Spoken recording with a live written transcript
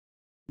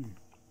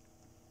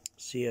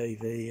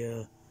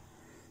CAV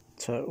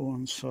turtle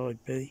on side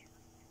B.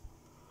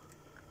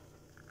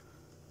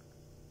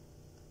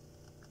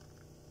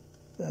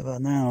 Bit of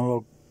an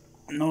analog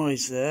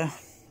noise there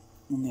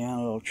on the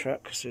analog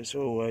track, because it's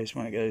always,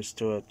 when it goes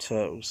to a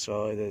turtle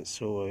side,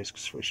 it's always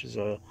switches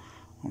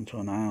onto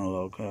an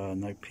analog,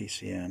 no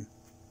PCM.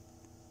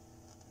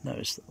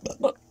 Notice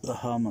the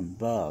hum and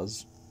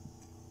buzz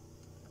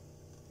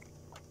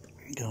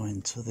go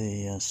into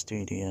the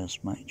studios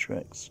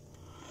matrix.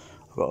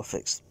 I've got to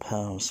fix the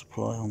power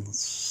supply on the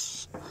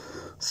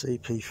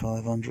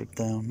CP500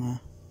 down there.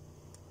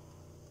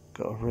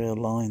 Got to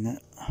realign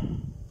it.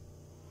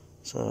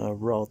 It's a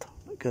rod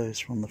that goes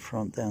from the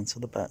front down to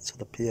the back to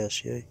the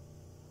PSU.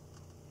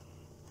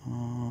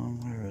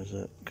 Where is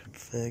it?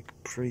 Config,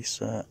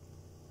 preset.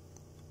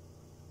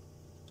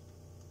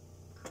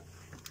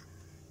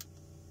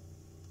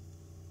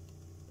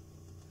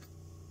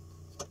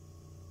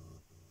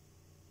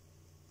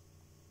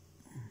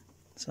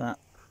 So that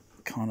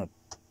kind of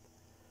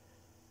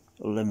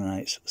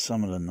eliminates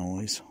some of the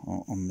noise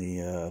on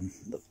the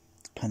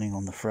depending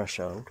on the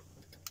threshold.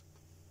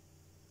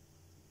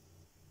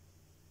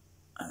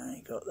 And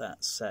you got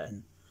that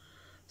setting.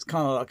 It's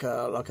kind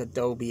of like a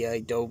Dolby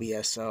A, Dolby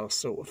SR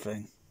sort of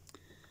thing.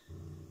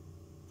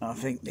 I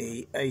think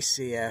the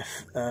ACF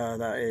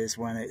that is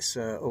when it's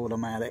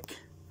automatic.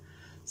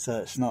 So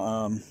it's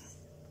not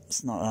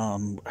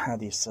how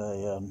do you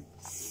say,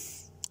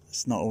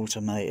 it's not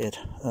automated,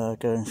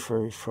 going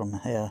through from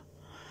here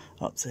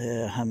up to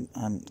here.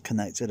 Haven't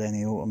connected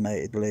any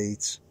automated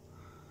leads.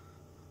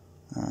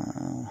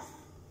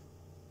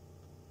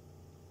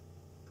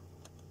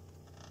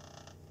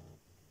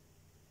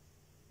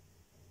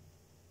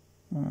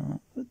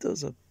 It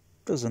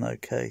does an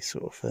okay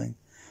sort of thing.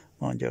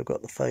 Mind you, I've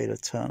got the fader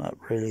turned up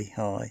really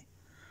high,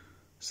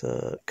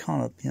 so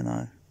kind of, you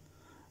know,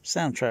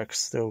 soundtracks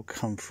still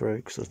come through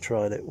because I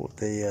tried it with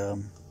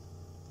the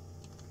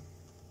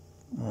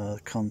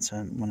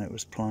content when it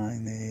was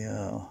playing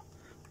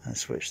and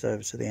switched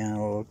over to the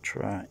analog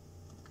track.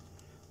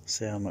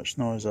 See how much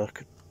noise I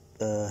could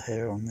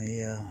hear on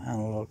the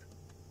analog.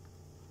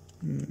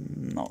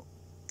 Not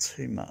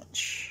too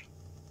much,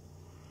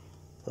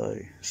 though.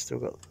 Still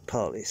got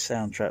partly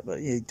soundtrack, but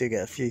you do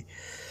get a few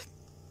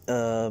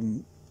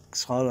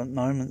silent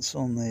moments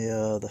on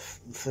the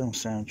film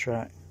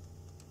soundtrack.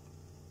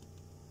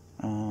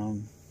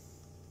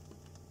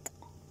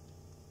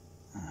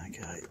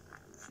 Okay,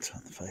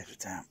 turn the fader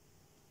down.